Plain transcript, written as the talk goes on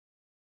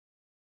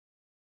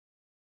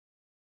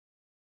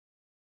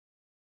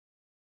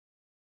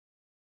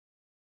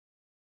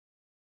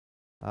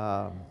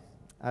Um,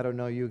 I don't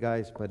know you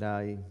guys, but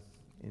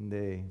in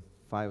the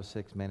 5 or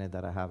 6 minutes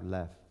that I have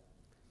left,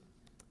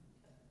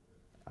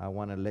 I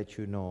want to let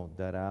you know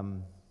that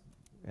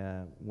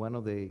one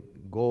of the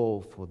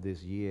goals for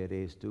this year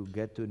is to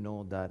get to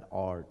know that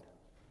art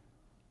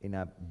in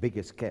a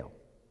bigger scale.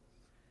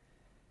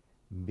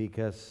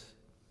 Because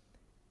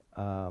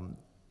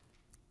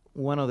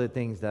one of the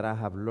things that I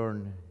have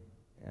learned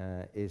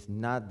is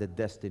not the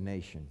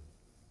destination,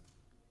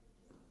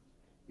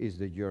 is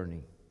the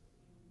journey.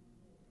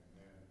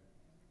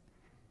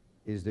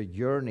 Is the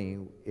journey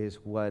is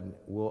what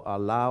will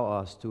allow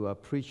us to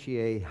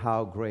appreciate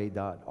how great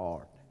that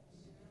art.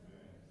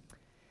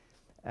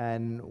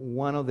 And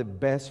one of the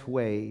best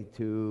way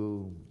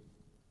to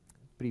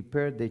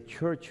prepare the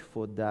church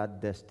for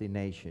that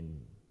destination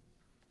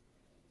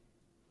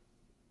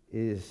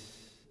is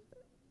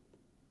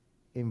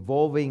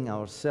involving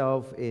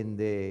ourselves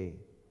in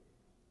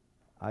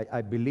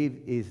I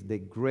believe is the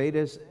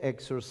greatest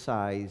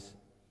exercise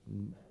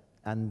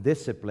and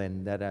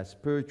discipline that a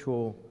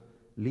spiritual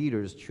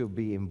leaders should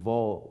be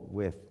involved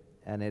with,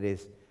 and it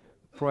is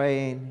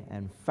praying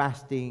and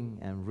fasting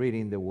and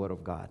reading the Word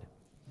of God.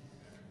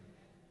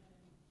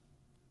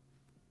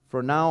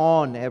 From now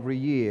on, every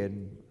year,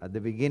 at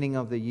the beginning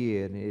of the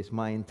year, it is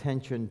my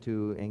intention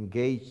to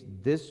engage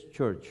this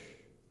church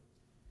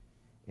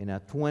in a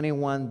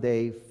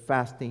 21-day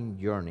fasting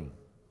journey.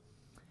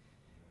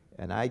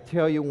 And I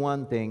tell you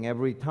one thing,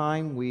 every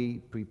time we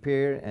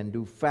prepare and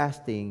do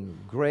fasting,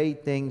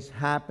 great things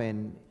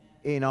happen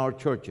in our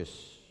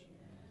churches.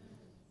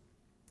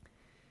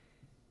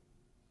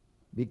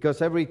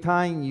 Because every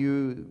time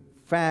you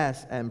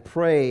fast and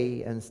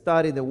pray and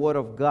study the Word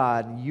of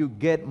God, you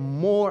get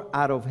more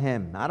out of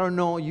Him. I don't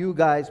know you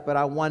guys, but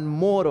I want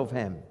more of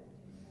Him.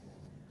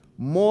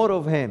 More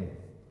of Him.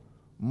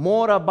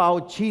 More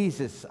about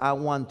Jesus I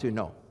want to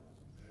know.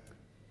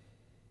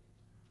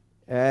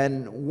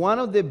 And one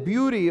of the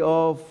beauty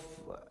of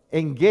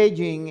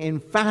engaging in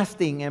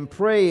fasting and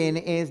praying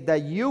is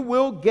that you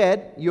will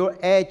get your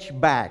edge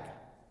back.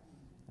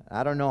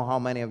 I don't know how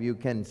many of you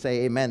can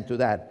say amen to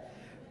that.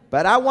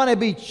 But I want to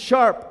be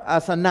sharp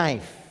as a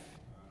knife.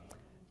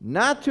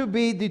 Not to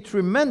be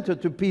detrimental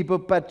to people,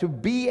 but to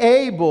be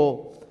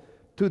able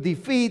to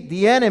defeat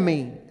the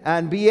enemy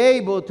and be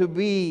able to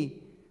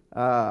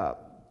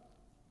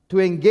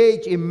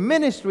engage in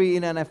ministry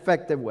in an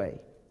effective way.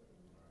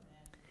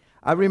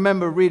 I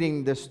remember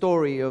reading the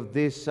story of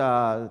this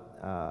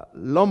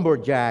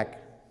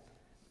lumberjack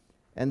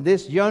and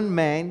this young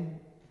man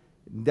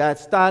that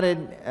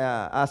started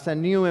as a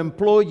new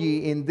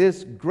employee in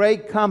this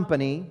great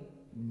company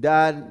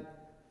that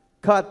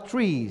cut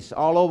trees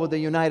all over the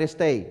United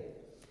States.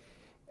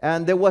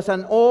 And there was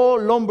an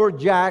old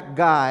lumberjack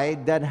guy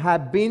that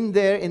had been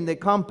there in the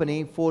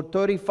company for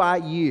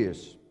 35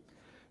 years.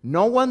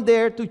 No one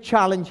dared to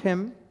challenge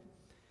him.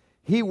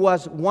 He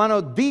was one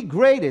of the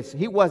greatest.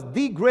 He was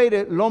the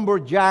greatest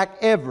lumberjack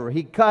ever.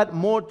 He cut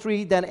more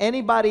trees than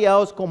anybody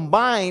else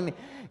combined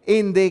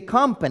in the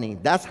company.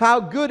 That's how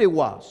good it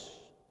was.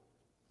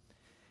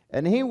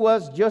 And he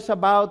was just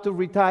about to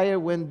retire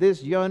when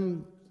this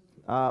young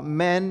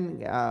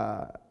man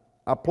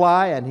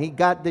apply, and he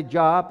got the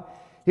job.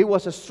 He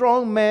was a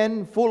strong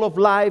man, full of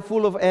life,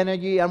 full of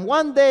energy. And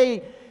one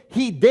day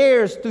he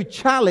dares to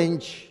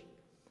challenge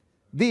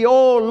the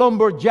old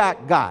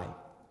lumberjack guy.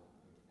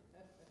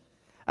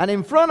 And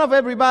in front of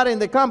everybody in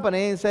the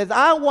company, he says,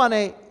 I want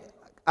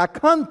a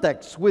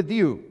contest with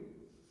you.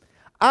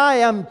 I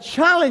am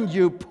challenging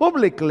you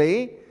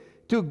publicly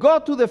to go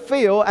to the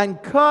field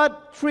and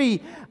cut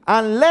tree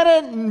and let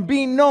it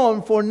be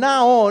known from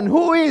now on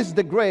who is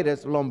the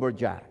greatest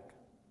lumberjack.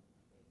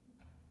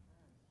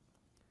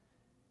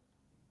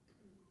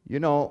 You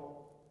know,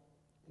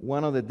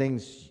 one of the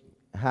things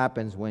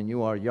happens when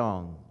you are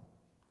young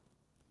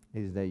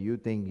is that you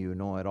think you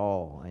know it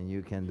all and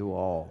you can do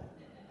all.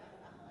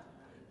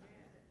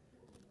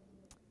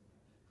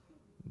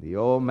 The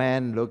old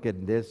man looked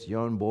at this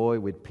young boy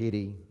with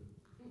pity,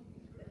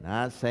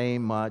 not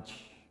saying much,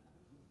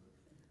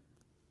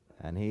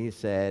 and he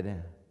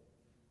said,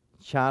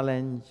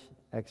 challenge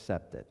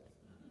accepted.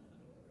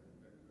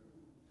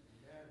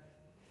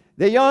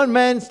 The young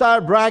man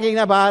started bragging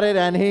about it,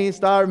 and he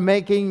started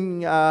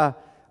making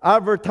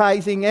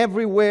advertising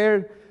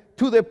everywhere,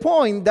 to the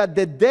point that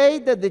the day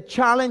that the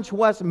challenge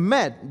was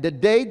met, the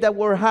day that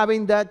we're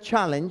having that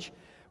challenge,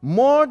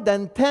 more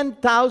than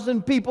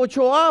 10,000 people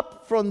show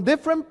up from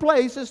different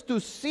places to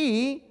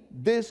see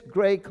this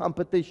great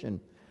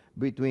competition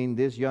between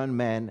this young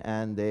man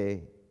and the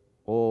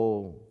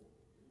old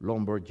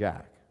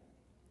lumberjack.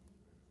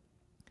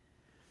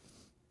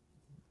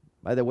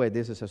 By the way,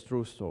 this is a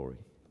true story.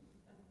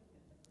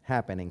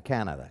 Happened in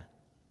Canada.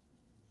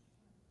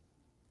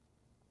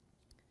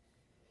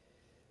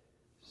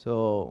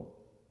 So,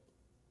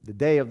 the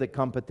day of the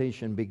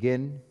competition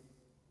began.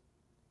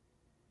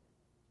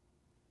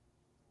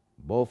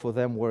 Both of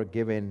them were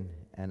given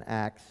an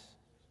axe,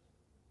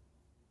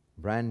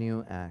 brand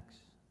new axe.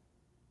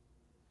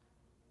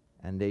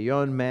 And the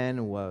young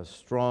man was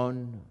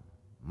strong,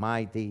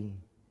 mighty,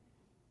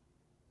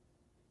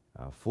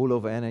 full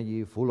of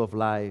energy, full of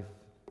life.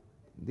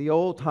 The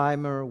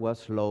old-timer was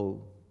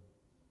slow,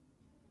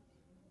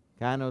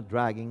 kind of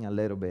dragging a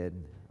little bit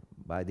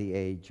by the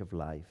age of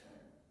life.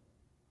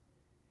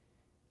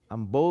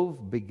 And both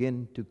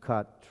begin to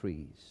cut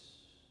trees.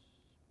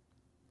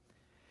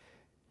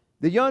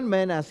 The young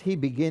man, as he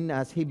began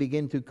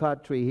to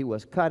cut tree, he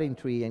was cutting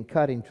tree,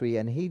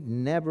 and he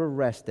never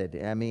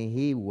rested. I mean,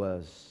 he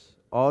was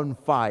on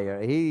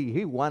fire.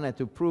 He wanted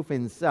to prove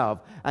himself,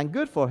 and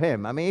good for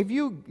him. I mean,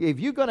 if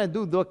you're gonna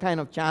do that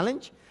kind of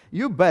challenge,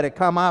 you better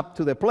come up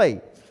to the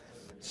plate.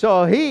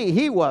 So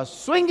he was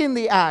swinging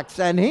the axe,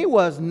 and he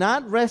was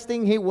not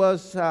resting. He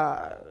was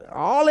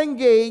all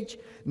engaged,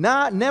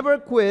 never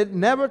quit,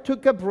 never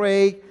took a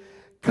break,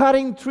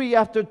 cutting tree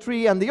after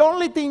tree, and the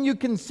only thing you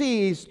can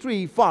see is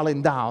tree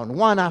falling down,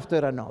 one after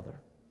another.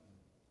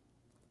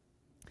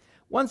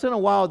 Once in a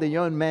while, the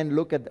young man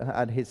looked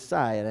at his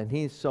side, and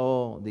he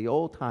saw the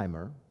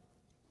old-timer,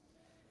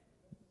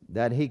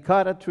 that he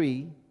cut a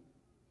tree,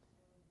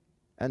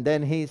 and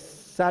then he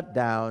sat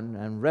down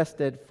and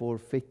rested for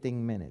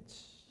 15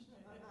 minutes.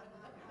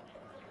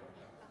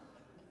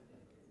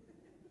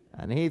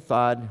 And he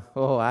thought,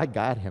 oh, I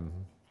got him.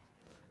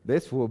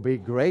 This will be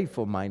great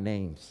for my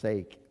name's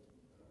sake.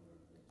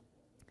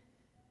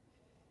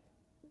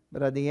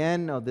 But at the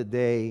end of the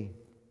day,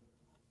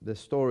 the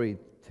story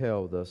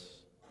tells us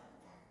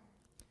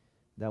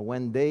that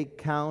when they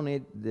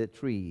counted the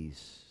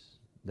trees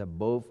that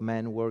both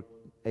men were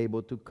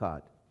able to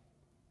cut,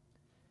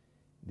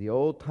 the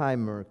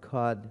old-timer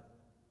cut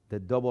the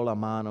double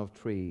amount of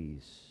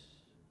trees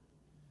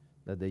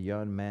that the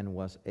young man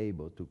was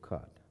able to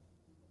cut.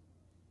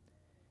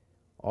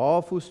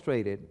 All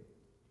frustrated,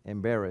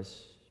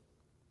 embarrassed,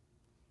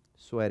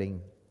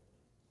 sweating,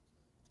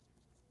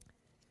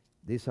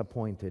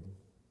 disappointed,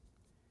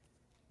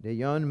 the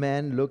young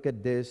man looked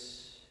at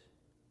this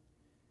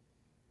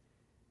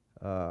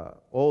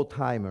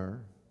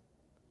old-timer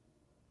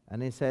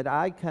and he said,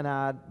 I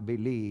cannot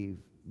believe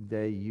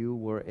that you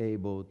were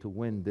able to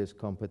win this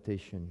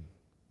competition.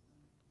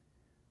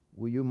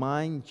 Will you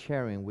mind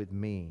sharing with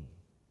me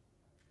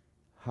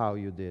how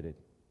you did it?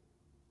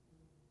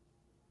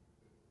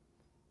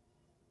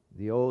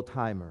 The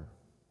old-timer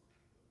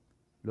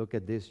looked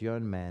at this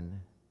young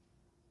man,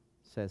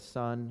 said,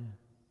 son,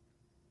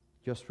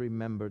 just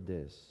remember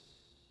this.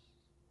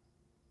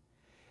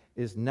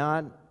 It's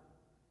not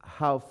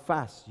how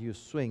fast you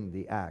swing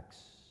the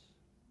axe.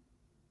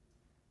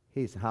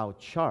 It's how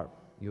sharp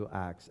your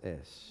axe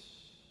is.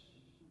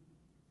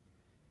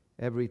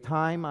 Every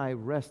time I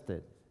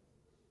rested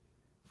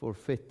for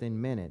 15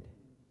 minutes,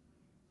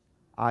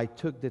 I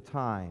took the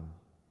time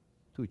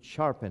to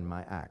sharpen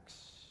my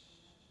axe.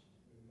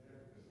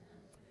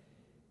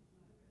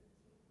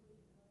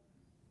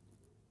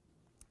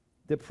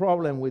 The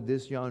problem with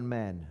this young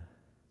man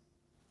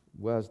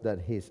was that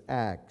his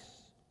axe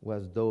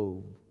was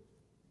dull.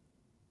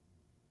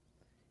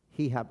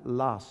 He had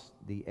lost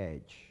the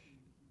edge.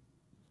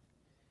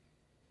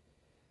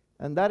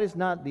 And that is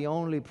not the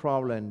only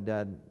problem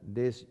that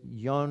this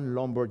young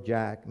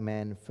lumberjack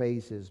man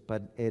faces,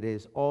 but it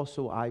is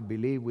also, I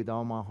believe with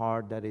all my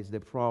heart, that is the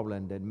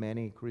problem that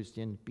many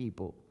Christian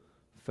people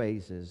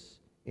faces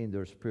in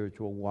their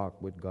spiritual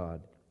walk with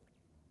God.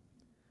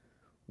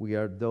 We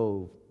are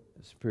dull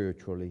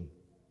spiritually.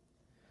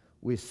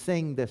 We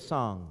sing the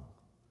song,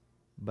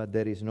 but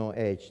there is no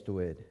edge to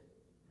it.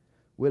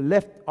 We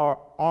lift our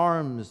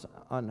arms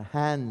and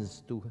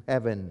hands to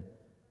heaven,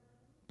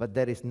 but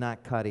there is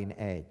not cutting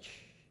edge.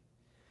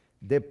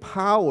 The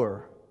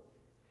power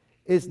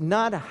is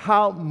not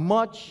how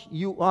much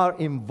you are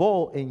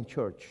involved in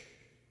church.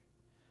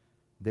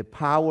 The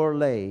power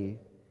lay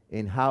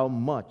in how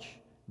much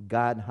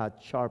God had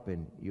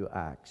sharpened your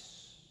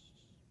axe.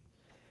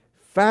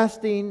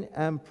 Fasting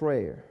and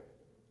prayer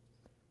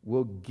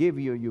will give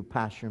you your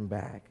passion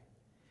back.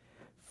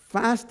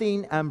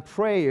 Fasting and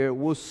prayer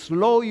will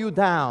slow you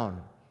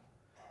down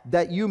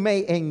that you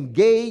may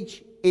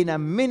engage in a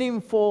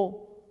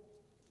meaningful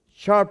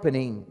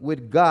sharpening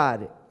with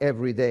God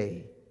every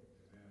day.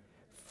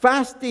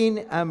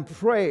 Fasting and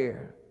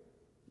prayer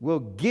will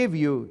give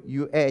you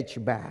your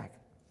edge back.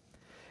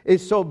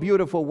 It's so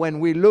beautiful when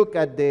we look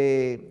at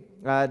the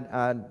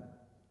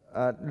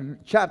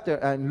chapter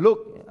and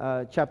Luke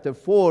chapter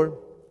 4.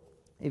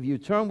 If you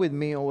turn with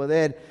me over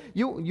there,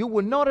 you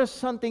will notice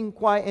something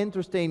quite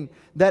interesting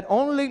that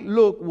only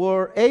Luke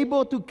were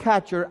able to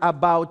capture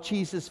about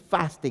Jesus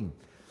fasting.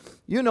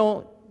 You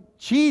know,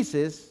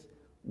 Jesus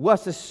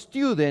was a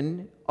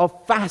student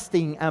of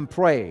fasting and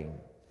praying.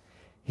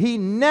 He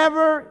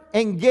never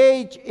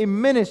engaged in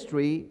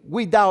ministry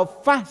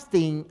without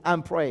fasting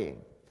and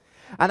praying.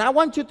 And I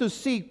want you to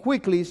see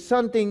quickly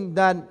something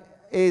that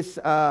is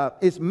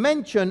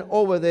mentioned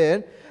over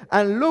there.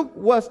 And Luke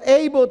was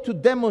able to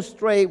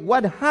demonstrate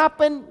what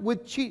happened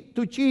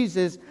to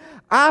Jesus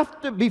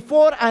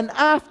before and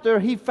after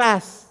he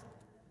fasted.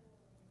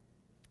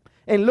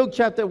 In Luke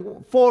chapter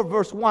 4,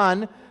 verse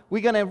 1,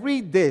 we're going to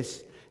read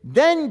this.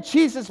 Then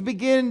Jesus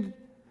began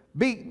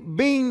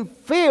being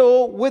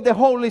filled with the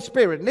Holy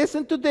Spirit.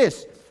 Listen to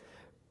this.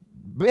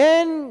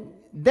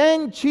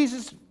 Then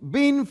Jesus,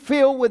 being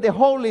filled with the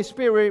Holy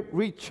Spirit,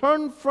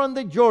 returned from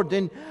the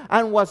Jordan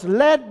and was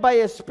led by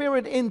a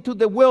spirit into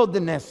the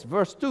wilderness.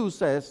 Verse 2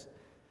 says,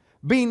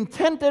 being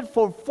tempted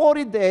for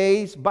 40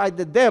 days by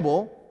the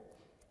devil,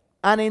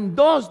 and in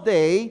those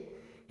days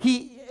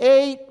he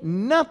ate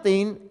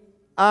nothing,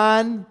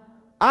 and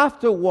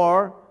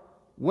afterward,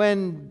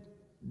 when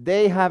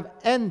they have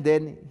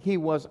ended, he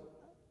was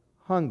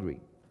hungry.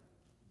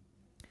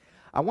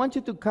 I want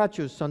you to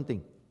capture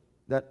something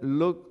that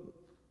Luke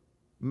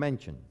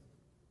mentioned.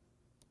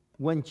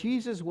 When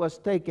Jesus was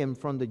taken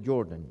from the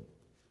Jordan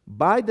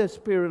by the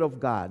Spirit of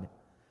God,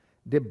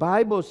 the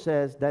Bible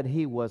says that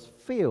he was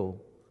filled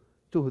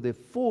to the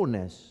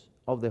fullness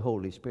of the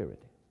Holy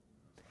Spirit.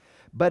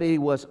 But it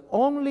was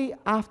only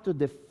after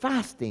the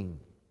fasting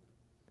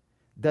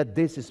that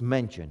this is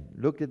mentioned.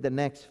 Look at the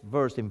next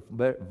verse, in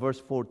verse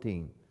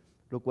 14.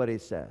 Look what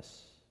it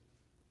says.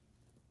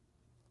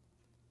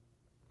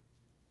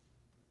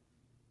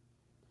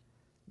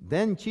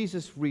 Then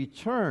Jesus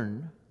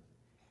returned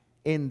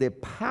in the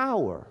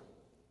power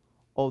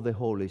of the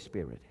Holy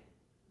Spirit.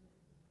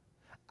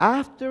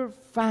 After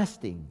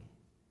fasting,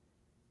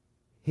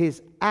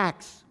 his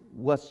axe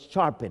was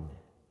sharpened.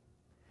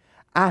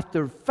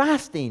 After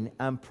fasting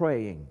and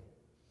praying,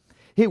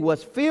 he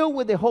was filled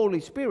with the Holy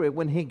Spirit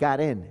when he got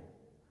in.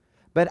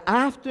 But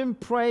after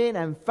praying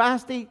and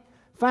fasting,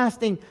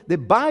 the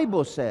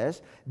Bible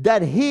says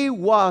that he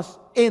was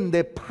in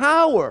the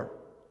power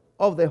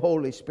of the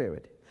Holy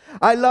Spirit.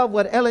 I love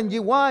what Ellen G.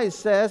 White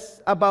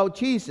says about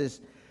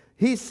Jesus.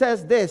 He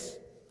says this: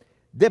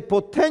 the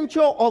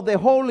potential of the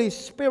Holy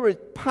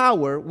Spirit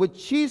power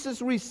which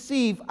Jesus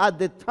received at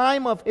the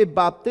time of his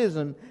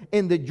baptism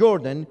in the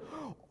Jordan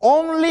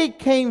only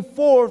came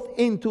forth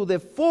into the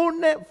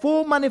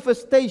full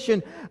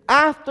manifestation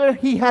after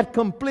he had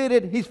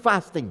completed his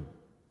fasting.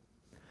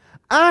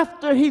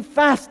 After he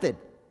fasted,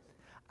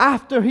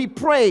 after he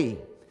prayed,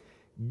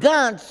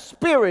 God's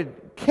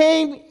Spirit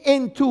came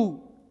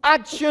into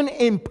action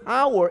in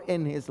power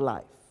in his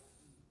life.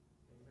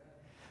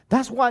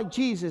 That's why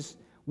Jesus,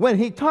 when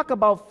he talked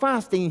about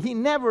fasting, he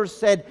never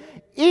said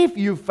if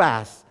you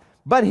fast,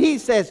 but he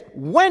says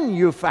when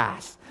you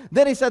fast.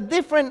 There is a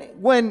difference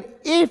when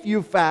if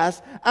you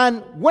fast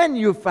and when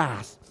you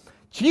fast.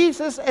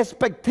 Jesus'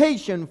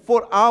 expectation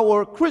for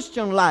our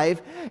Christian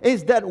life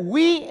is that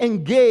we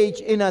engage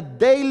in a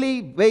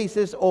daily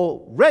basis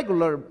or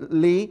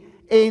regularly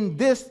in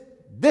this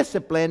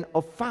discipline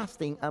of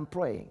fasting and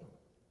praying.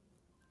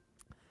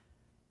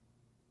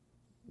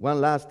 One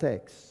last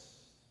text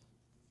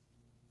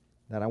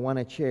that I want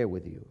to share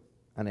with you,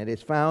 and it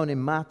is found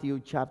in Matthew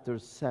chapter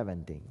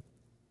 17,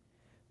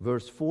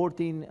 verse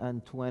 14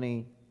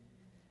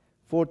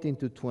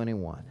 to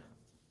 21.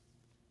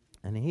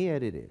 And here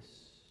it is.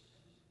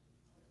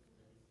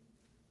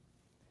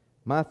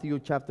 Matthew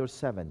chapter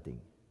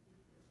 17,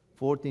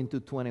 14 to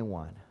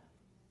 21.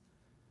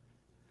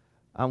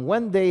 And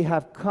when they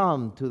have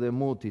come to the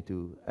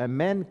multitude, a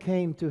man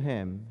came to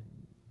him,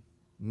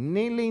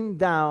 kneeling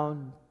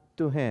down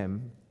to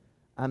him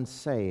and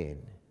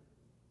saying,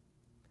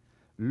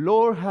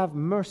 Lord, have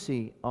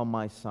mercy on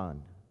my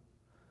son,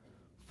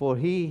 for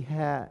he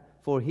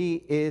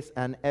is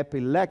an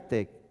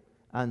epileptic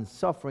and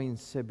suffering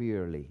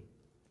severely.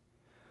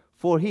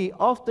 For he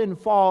often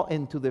fall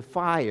into the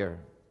fire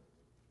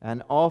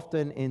and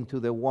often into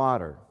the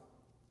water.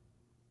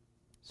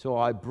 So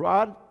I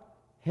brought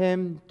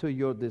him to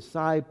your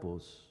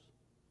disciples,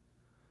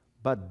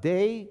 but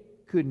they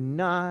could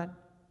not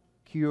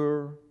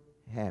cure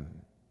him.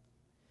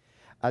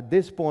 At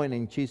this point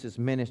in Jesus'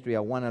 ministry, I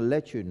want to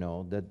let you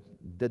know that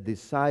the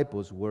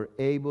disciples were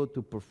able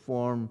to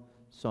perform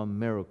some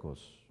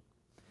miracles.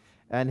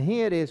 And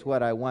here is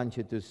what I want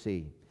you to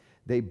see.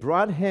 They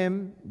brought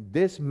him,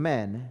 this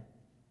man,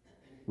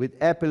 with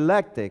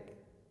epileptic,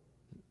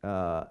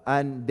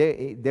 and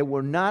they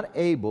were not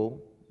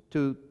able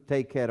to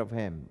take care of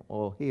him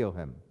or heal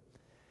him.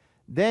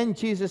 Then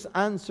Jesus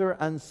answered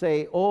and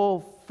said, O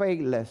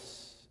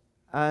faithless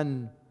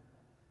and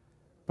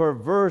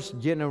perverse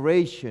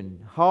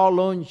generation, how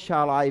long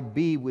shall I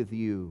be with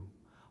you?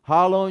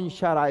 How long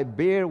shall I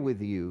bear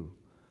with you?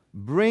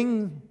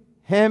 Bring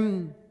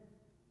him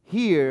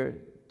here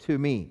to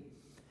me.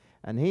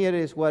 And here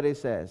is what it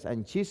says.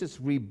 And Jesus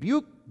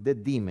rebuked the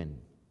demon,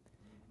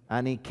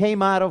 and he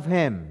came out of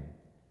him,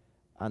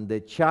 and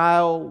the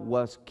child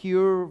was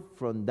cured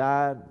from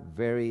that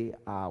very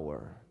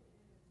hour.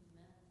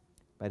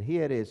 But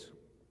here it is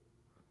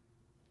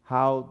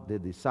how the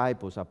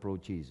disciples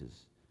approached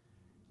Jesus.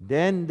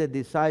 Then the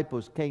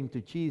disciples came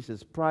to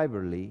Jesus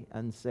privately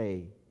and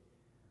say,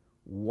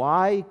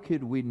 why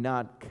could we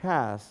not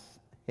cast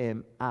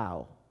him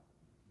out?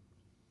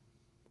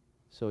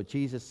 So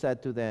Jesus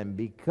said to them,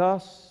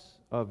 because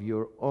of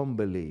your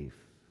unbelief.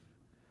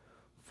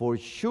 For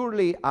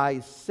surely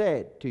I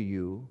said to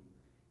you,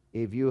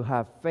 if you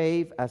have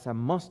faith as a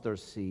mustard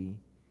seed,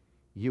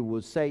 you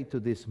will say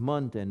to this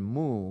mountain,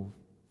 move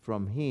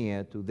from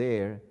here to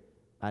there,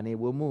 and it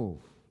will move.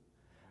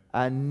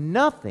 And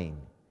nothing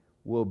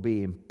will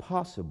be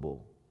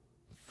impossible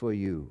for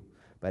you.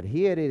 But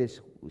here it is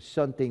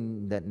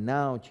something that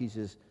now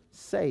Jesus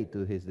said to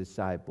his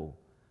disciple.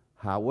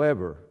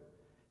 However,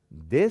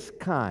 this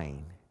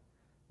kind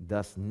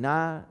does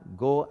not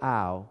go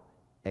out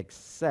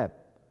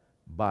except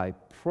by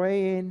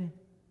praying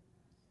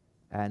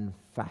and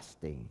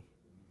fasting.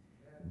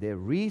 The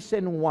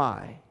reason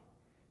why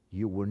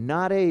you were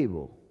not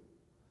able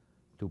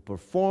to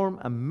perform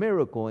a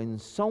miracle in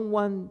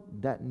someone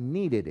that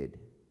needed it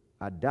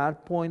at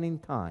that point in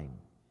time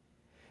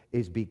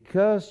is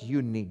because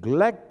you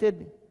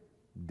neglected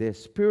the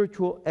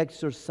spiritual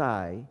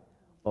exercise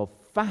of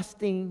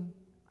fasting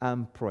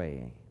and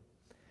praying.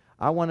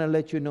 I want to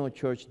let you know,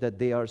 church, that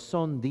there are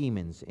some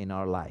demons in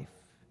our life.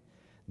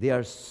 There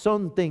are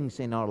some things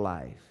in our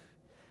life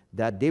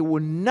that they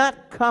will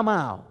not come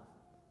out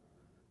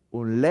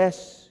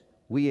unless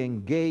we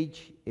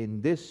engage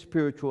in this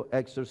spiritual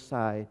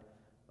exercise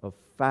of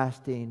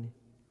fasting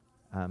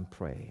and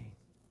praying.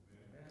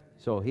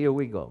 So here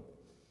we go.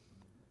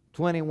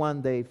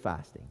 21-day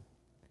fasting.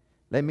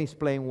 Let me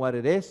explain what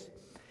it is.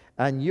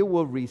 And you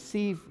will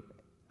receive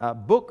a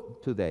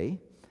book today.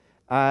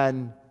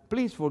 And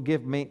please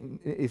forgive me,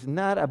 it's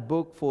not a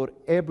book for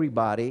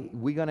everybody.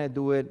 We're going to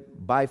do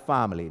it by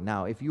family.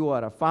 Now, if you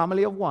are a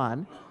family of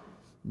one,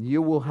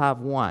 you will have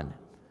one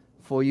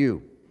for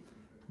you.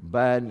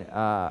 But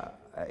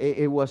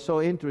it was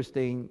so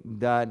interesting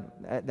that,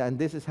 and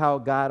this is how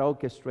God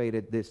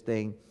orchestrated this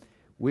thing.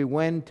 We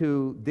went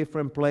to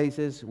different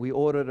places. We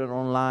ordered it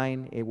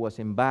online. It was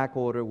in back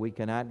order. We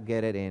cannot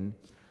get it in.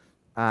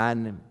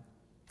 And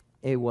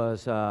it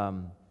was,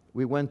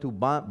 we went to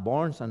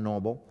Barnes &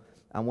 Noble.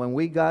 And when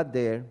we got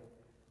there,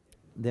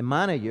 the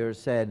manager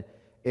said,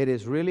 it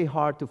is really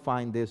hard to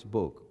find this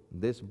book.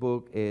 This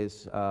book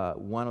is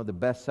one of the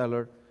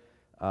bestsellers,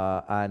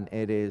 and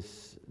it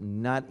is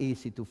not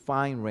easy to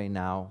find right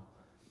now.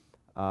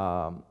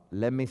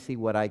 Let me see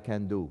what I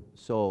can do.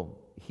 So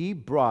he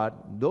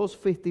brought those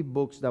 50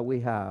 books that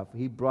we have,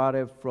 he brought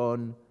it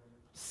from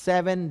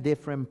 7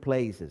 different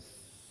places.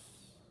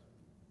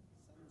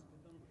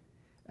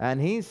 And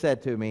he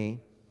said to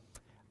me,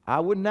 I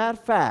would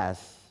not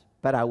fast,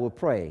 but I will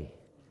pray,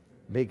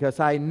 because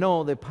I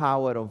know the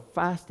power of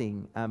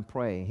fasting and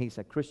praying. He's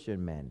a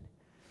Christian man.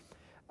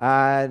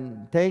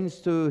 And thanks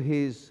to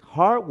his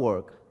hard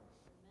work,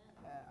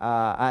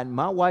 and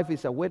my wife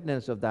is a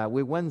witness of that.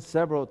 We went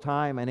several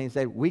times, and he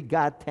said, we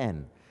got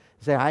 10.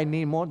 He said, I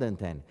need more than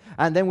 10.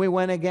 And then we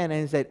went again, and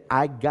he said,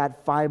 I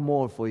got 5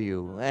 more for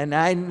you. And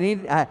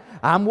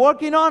I'm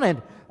working on it.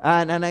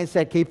 And I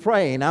said, keep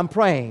praying. I'm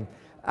praying.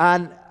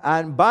 And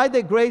by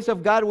the grace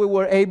of God, we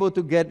were able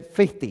to get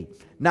 50.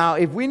 Now,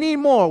 if we need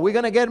more, we're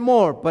going to get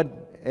more.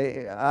 But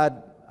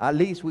at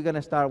least we're going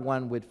to start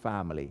one with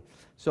family.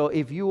 So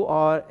if you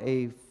are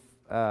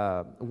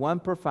one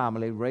per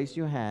family, raise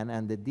your hand,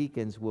 and the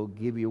deacons will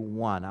give you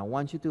one. I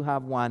want you to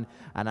have one,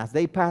 and as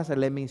they pass it,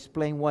 let me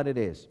explain what it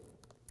is.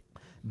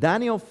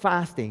 Daniel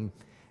fasting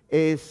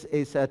is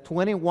a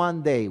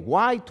 21-day.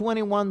 Why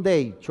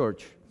 21-day,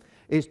 church?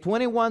 It's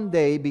 21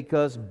 day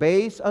because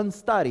based on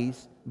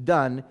studies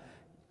done,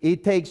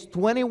 it takes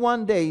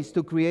 21 days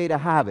to create a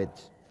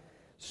habit.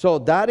 So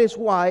that is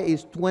why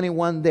it's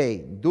 21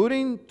 day.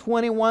 During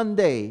 21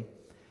 day,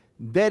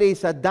 there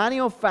is a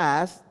Daniel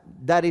fast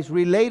that is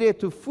related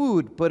to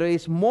food, but it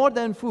is more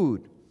than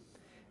food.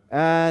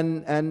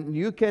 And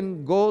you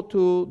can go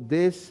to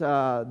this,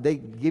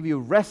 they give you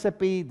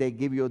recipe, they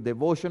give you a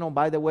devotional.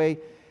 By the way,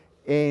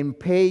 in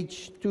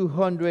page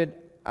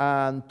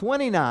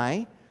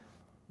 229,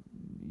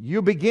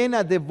 you begin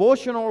a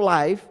devotional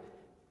life,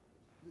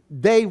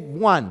 day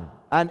 1.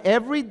 And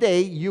every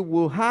day you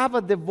will have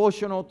a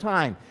devotional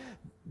time.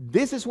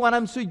 This is what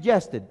I'm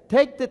suggesting.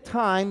 Take the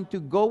time to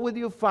go with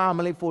your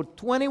family for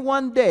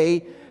 21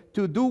 days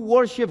to do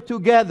worship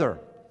together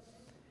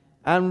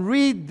and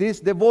read this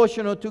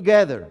devotional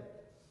together.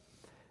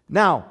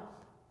 Now,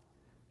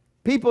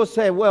 people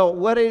say, well,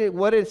 what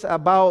is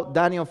about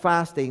Daniel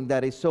fasting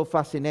that is so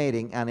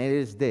fascinating? And it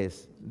is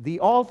this. The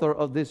author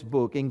of this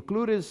book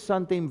included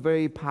something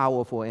very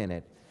powerful in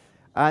it.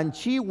 And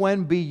she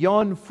went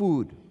beyond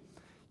food.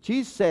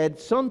 She said,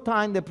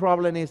 sometimes the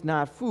problem is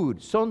not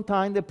food.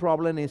 Sometimes the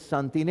problem is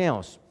something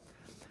else.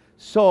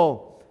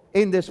 So,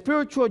 in the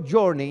spiritual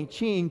journey,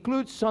 she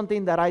includes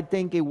something that I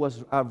think it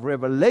was a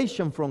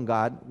revelation from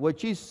God, where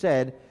she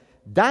said,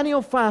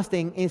 Daniel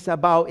fasting is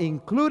about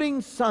including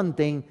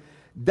something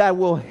that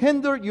will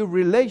hinder your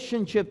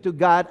relationship to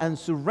God and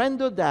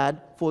surrender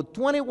that for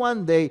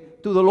 21 days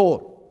to the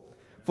Lord.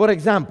 For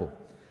example,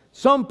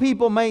 some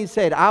people may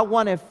say, I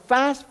want to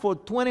fast for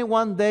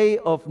 21 days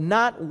of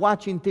not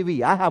watching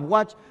TV. I have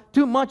watched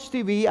too much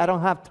TV. I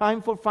don't have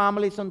time for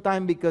family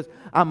sometimes because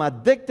I'm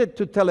addicted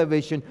to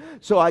television.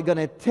 So I'm going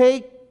to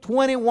take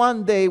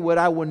 21 days where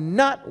I will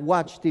not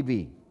watch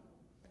TV.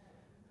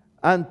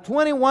 And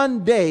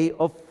 21 days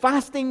of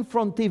fasting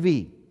from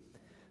TV.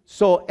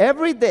 So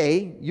every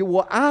day you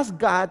will ask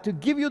God to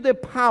give you the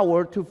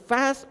power to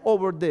fast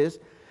over this.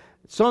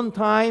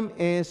 Sometimes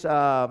is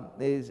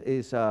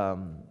a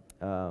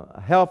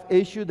health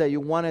issue that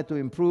you wanted to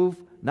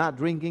improve not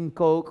drinking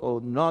Coke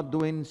or not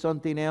doing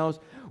something else.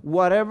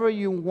 Whatever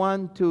you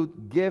want to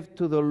give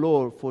to the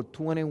Lord for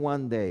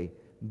 21 days,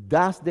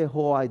 that's the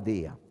whole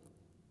idea.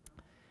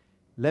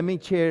 Let me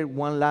share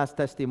one last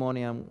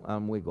testimony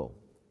and we go.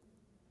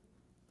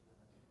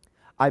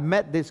 I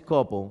met this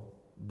couple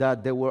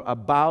that they were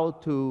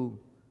about to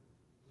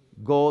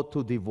go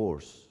to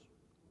divorce.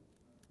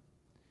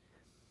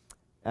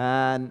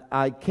 And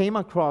I came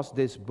across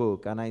this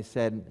book and I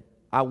said,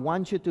 I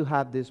want you to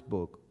have this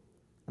book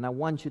and I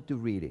want you to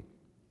read it.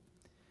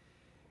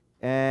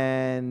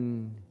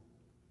 And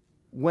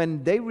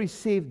when they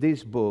received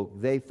this book,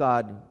 they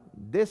thought,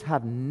 this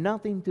had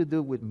nothing to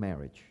do with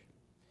marriage.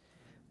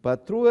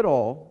 But through it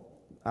all,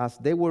 as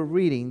they were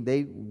reading,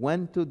 they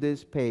went to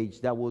this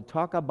page that will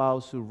talk about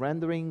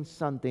surrendering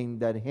something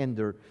that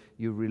hindered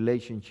your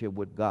relationship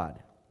with God.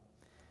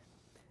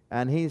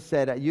 And he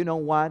said, you know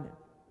what?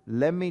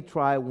 Let me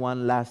try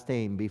one last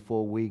thing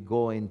before we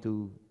go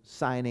into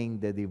signing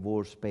the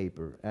divorce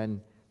paper.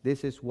 And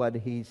this is what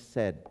he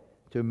said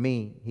to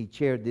me. He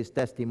shared this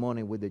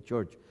testimony with the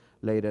church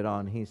later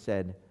on. He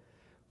said,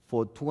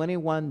 for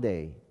 21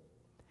 days,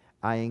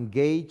 I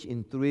engaged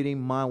in treating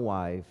my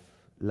wife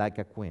like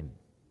a queen.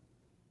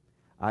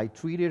 I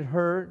treated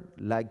her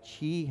like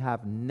she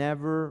had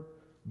never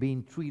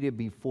been treated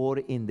before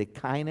in the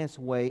kindest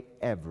way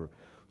ever.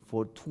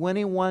 For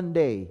 21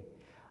 days,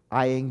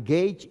 I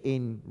engaged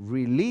in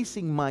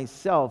releasing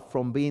myself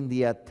from being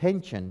the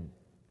attention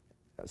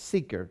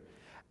seeker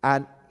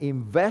and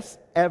invest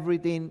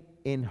everything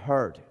in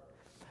her.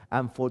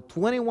 And for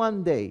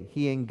 21 days,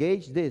 he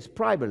engaged this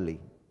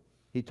privately.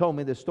 He told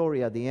me the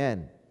story at the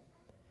end.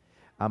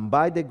 And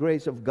by the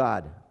grace of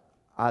God,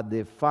 at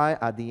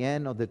the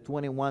end of the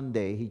 21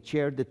 days, he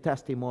shared the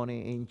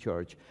testimony in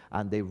church,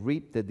 and they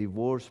reaped the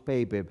divorce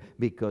paper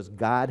because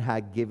God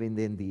had given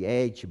them the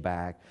edge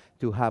back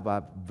to have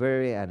a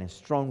very and a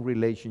strong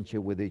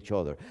relationship with each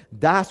other.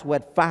 That's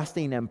what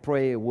fasting and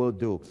prayer will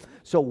do.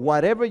 So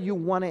whatever you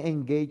want to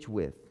engage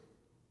with,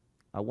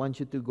 I want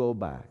you to go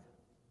back.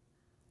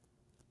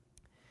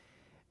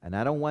 And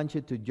I don't want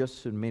you to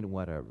just submit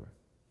whatever.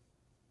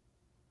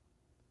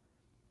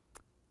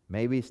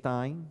 Maybe it's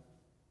time.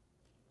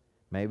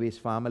 Maybe it's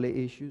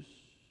family issues.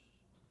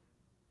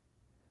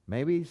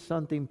 Maybe it's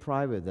something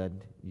private that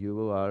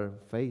you are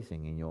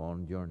facing in your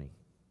own journey.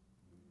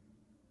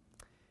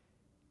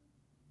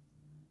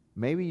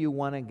 Maybe you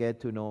want to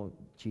get to know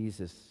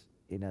Jesus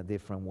in a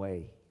different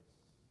way.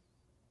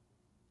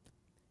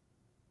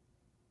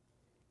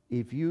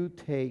 If you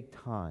take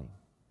time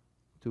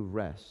to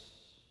rest,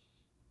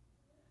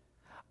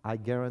 I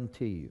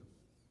guarantee you,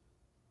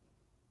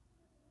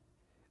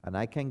 and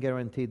I can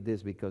guarantee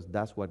this because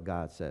that's what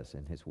God says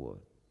in His Word,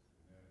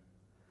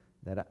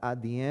 that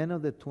at the end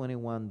of the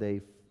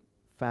 21-day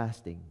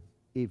fasting,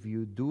 if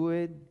you do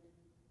it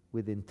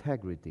with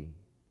integrity,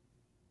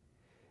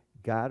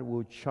 God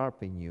will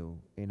sharpen you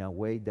in a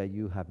way that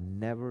you have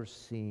never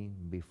seen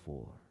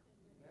before.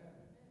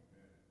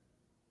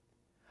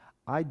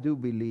 I do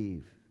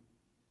believe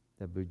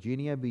that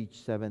Virginia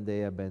Beach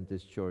Seventh-day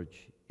Adventist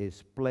Church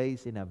is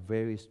placed in a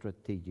very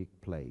strategic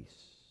place,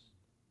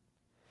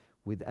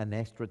 with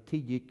a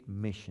strategic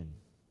mission,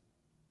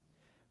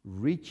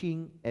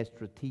 reaching a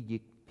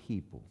strategic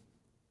people.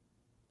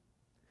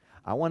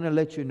 I want to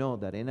let you know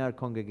that in our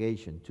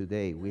congregation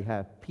today, we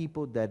have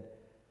people that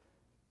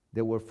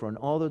they were from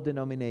other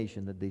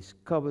denominations that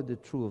discovered the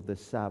truth of the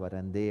Sabbath,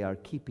 and they are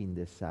keeping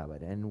the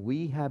Sabbath. And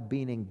we have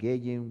been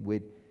engaging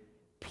with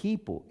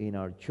people in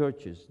our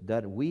churches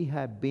that we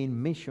have been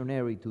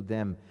missionary to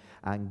them,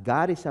 and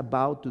God is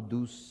about to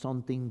do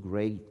something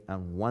great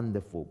and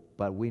wonderful,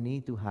 but we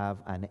need to have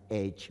an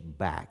edge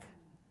back.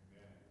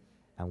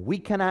 And we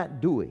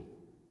cannot do it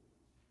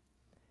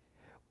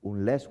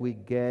unless we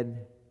get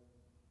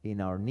in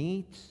our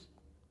needs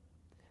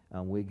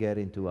and we get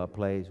into a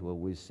place where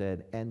we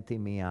said, empty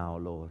me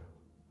out, Lord.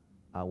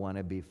 I want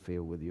to be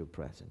filled with your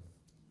presence.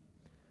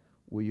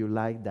 Will you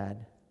like that?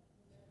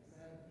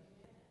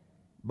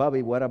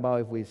 Bobby, what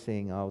about if we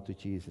sing Out to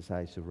Jesus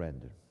I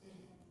Surrender?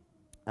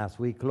 As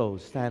we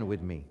close, stand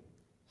with me.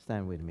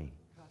 Stand with me.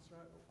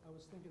 Pastor, I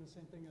was thinking the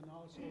same thing, and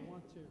also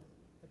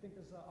I think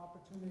there's an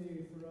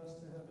opportunity for us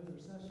to have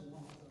intercession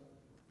also.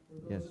 For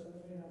those Yes.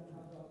 that may not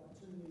have the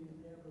opportunity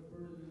and have a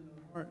burden in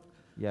their heart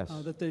Yes.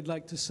 that they'd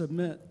like to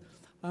submit.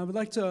 I would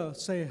like to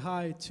say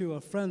hi to a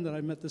friend that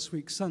I met this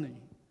week, Sonny.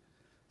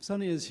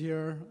 Sonny is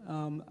here.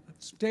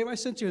 Dave, I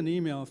sent you an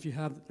email if you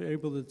have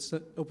able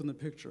to open the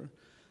picture.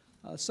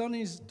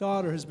 Sonny's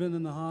daughter has been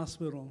in the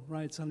hospital,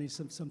 right, Sonny,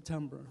 since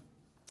September.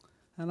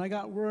 And I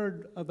got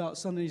word about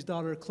Sonny's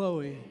daughter,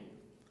 Chloe,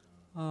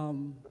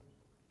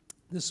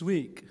 this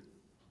week.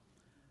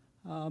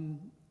 And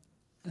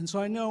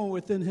so I know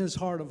within his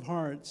heart of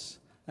hearts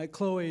that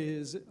Chloe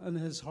is in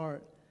his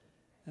heart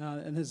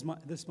and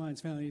this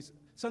mind's family.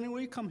 Sonny,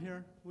 will you come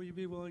here? Will you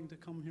be willing to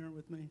come here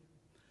with me?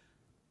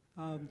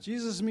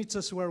 Jesus meets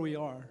us where we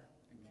are.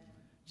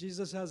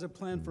 Jesus has a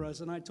plan for us,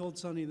 and I told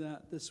Sonny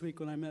that this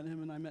week when I met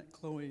him and I met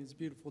Chloe, his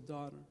beautiful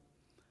daughter,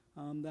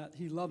 that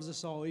he loves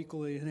us all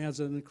equally and he has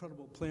an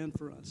incredible plan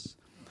for us.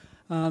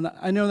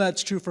 I know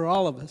that's true for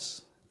all of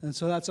us, and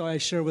so that's why I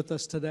share with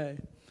us today.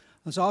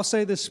 And so I'll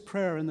say this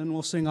prayer, and then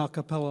we'll sing a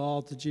cappella,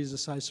 All to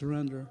Jesus I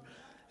Surrender.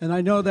 And I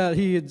know that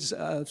he had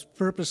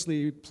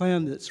purposely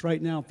planned this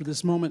right now for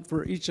this moment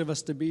for each of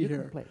us to be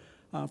here,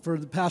 for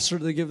the pastor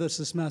to give us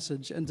this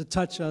message and to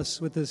touch us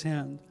with his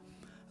hand.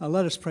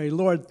 Let us pray.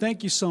 Lord,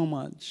 thank you so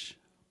much.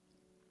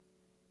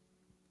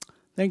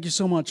 Thank you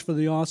so much for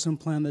the awesome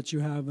plan that you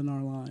have in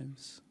our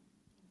lives.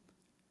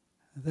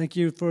 Thank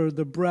you for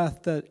the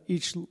breath that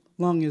each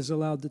lung is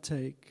allowed to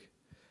take.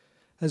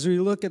 As we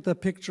look at the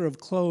picture of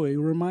Chloe,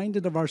 we're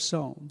reminded of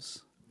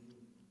ourselves.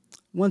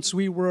 Once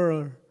we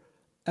were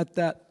at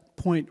that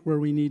point where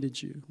we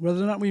needed you,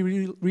 whether or not we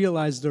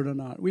realized it or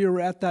not, we were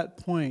at that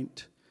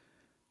point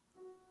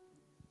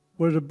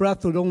where the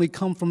breath would only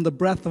come from the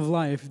breath of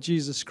life,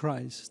 Jesus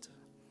Christ.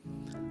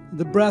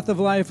 The breath of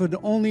life would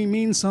only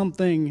mean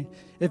something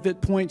if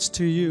it points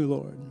to you,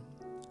 Lord.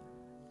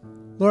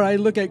 Lord, I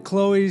look at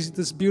Chloe,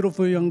 this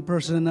beautiful young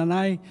person, and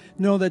I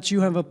know that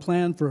you have a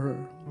plan for her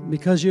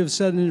because you have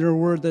said in your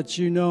word that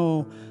you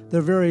know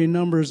the very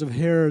numbers of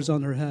hairs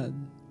on her head.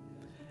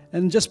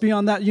 And just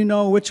beyond that, you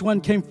know which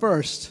one came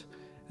first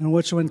and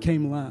which one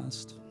came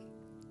last.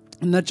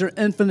 And that your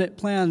infinite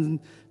plan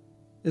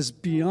is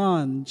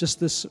beyond just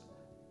this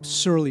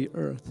surly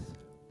earth.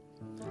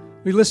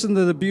 We listen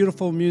to the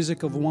beautiful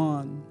music of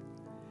Juan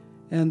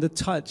and the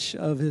touch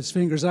of his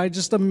fingers. I'm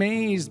just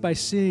amazed by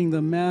seeing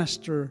the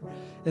master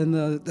and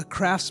the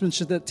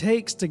craftsmanship that it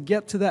takes to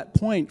get to that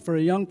point. For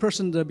a young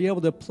person to be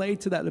able to play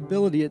to that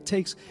ability, it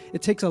takes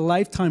a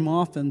lifetime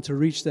often to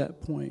reach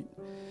that point.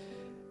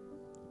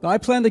 But I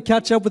plan to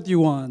catch up with you,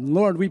 Juan.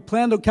 Lord, we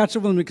plan to catch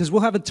up with him because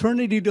we'll have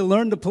eternity to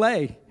learn to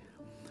play.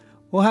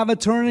 We'll have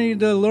eternity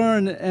to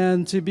learn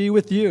and to be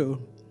with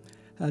you,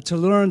 to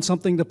learn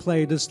something to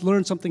play, to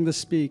learn something to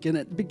speak. And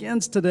it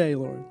begins today,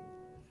 Lord.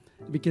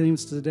 It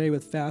begins today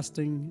with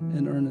fasting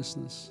and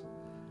earnestness.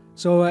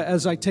 So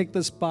as I take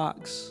this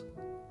box,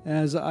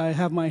 as I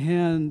have my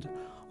hand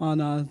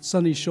on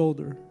Sonny's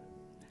shoulder,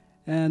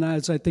 and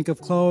as I think of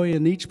Chloe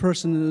and each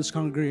person in this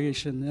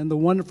congregation and the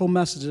wonderful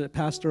message that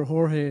Pastor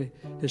Jorge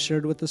has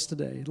shared with us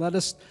today, let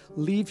us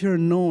leave here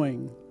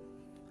knowing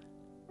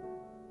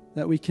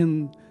that we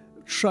can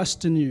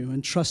trust in you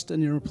and trust in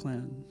your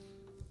plan.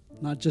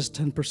 Not just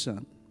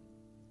 10%,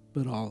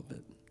 but all of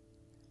it.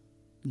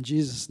 In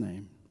Jesus'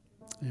 name,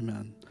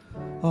 amen.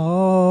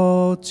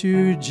 All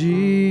to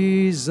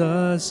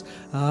Jesus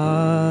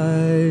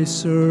I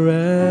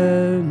surrender,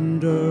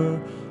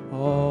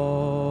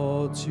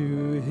 all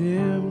to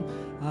him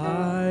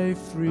I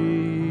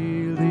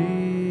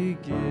freely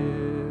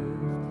give.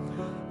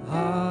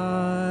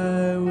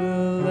 I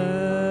will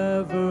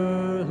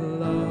ever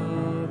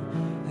love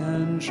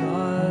and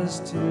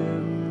trust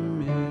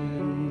him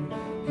in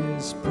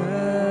his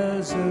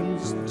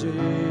presence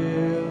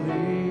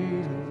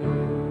daily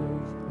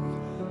live.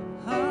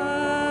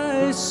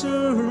 I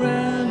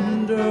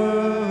surrender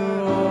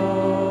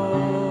all.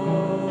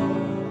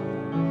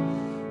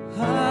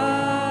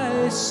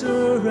 I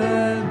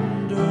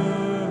surrender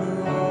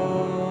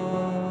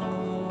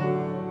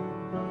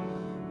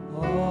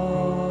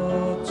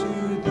all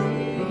to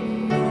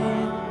thee,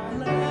 my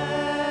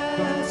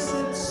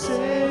blessed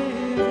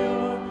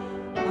Savior.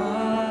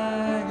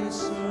 I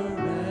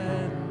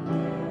surrender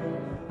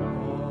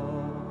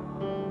all.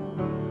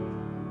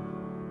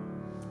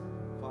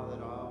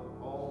 Father,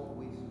 all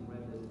we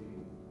surrender to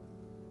you.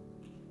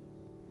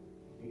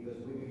 Because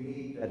we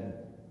believe that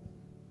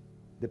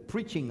the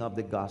preaching of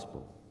the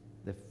gospel,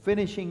 the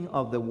finishing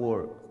of the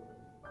work,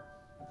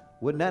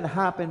 would not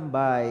happen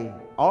by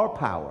our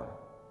power.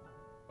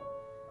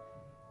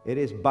 It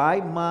is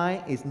by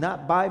mind, it's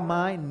not by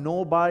mind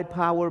nor by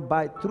power,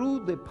 but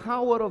through the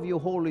power of your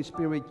Holy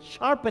Spirit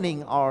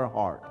sharpening our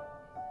heart.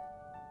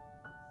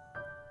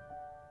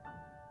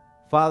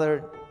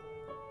 Father,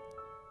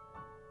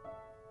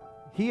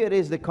 here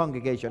is the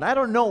congregation. I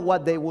don't know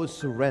what they will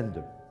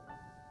surrender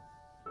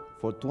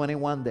for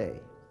 21 days.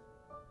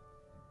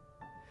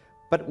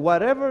 But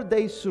whatever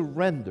they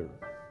surrender,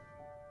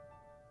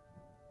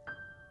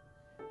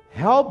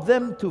 help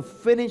them to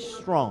finish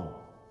strong.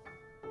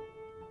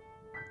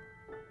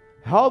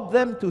 Help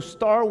them to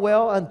start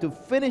well and to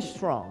finish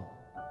strong.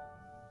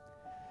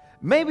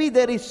 Maybe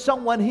there is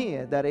someone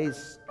here that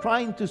is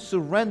trying to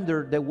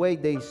surrender the way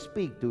they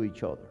speak to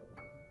each other.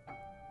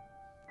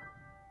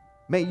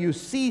 May you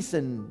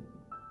season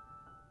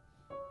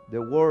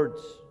the words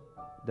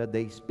that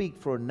they speak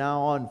from now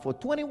on for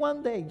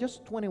 21 days,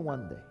 just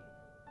 21 days.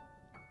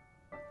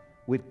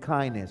 With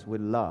kindness, with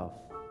love,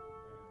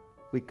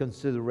 with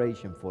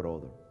consideration for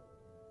others.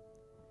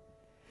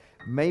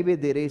 Maybe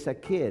there is a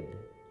kid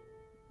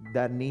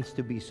that needs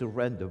to be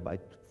surrendered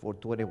for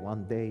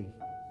 21 days.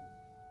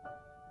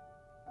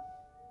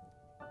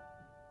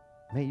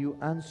 May you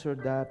answer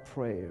that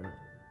prayer.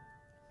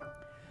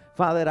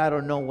 Father, I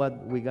don't know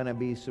what we're going to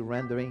be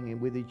surrendering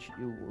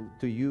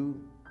to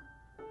you,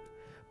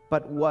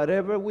 but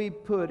whatever we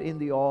put in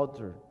the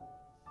altar,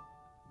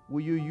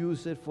 will you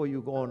use it for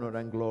your honor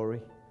and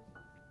glory?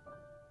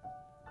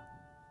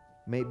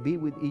 may be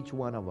with each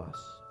one of us.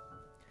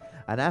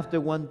 And after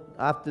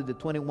the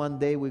 21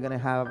 day, we're going to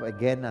have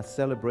again a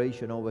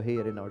celebration over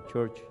here in our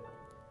church.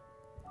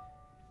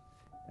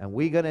 And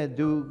we're going to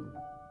do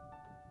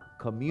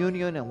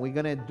communion, and we're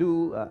going to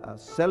do a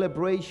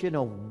celebration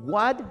of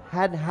what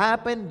had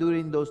happened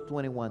during those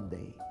 21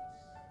 days.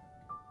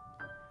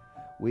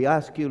 We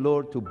ask you,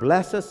 Lord, to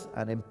bless us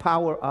and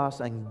empower us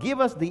and give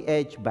us the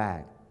edge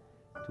back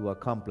to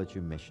accomplish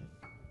your mission.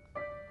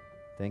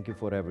 Thank you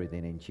for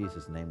everything. In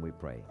Jesus' name we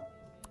pray.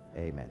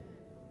 Amen.